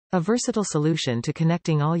A versatile solution to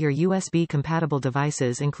connecting all your USB-compatible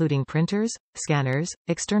devices including printers, scanners,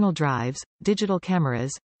 external drives, digital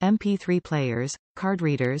cameras, MP3 players, card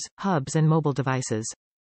readers, hubs and mobile devices.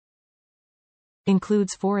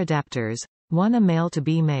 Includes 4 adapters, 1 a male to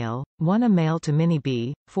B male, 1 a male to mini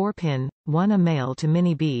B, 4 pin, 1 a male to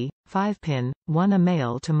mini B, 5 pin, 1 a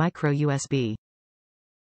male to micro USB.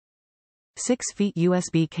 6 feet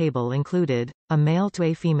USB cable included, a male to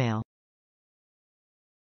a female.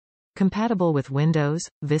 Compatible with Windows,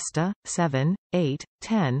 Vista, 7, 8,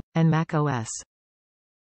 10, and Mac OS.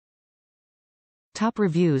 Top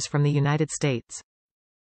reviews from the United States.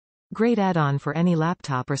 Great add-on for any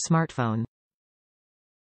laptop or smartphone.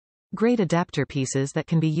 Great adapter pieces that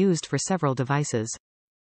can be used for several devices.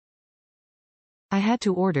 I had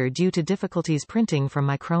to order due to difficulties printing from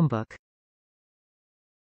my Chromebook.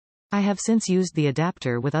 I have since used the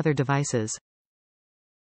adapter with other devices.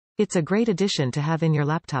 It's a great addition to have in your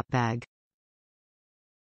laptop bag.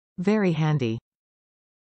 Very handy.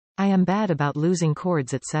 I am bad about losing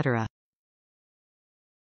cords etc.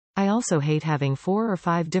 I also hate having 4 or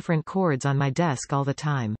 5 different cords on my desk all the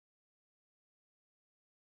time.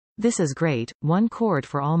 This is great, one cord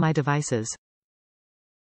for all my devices.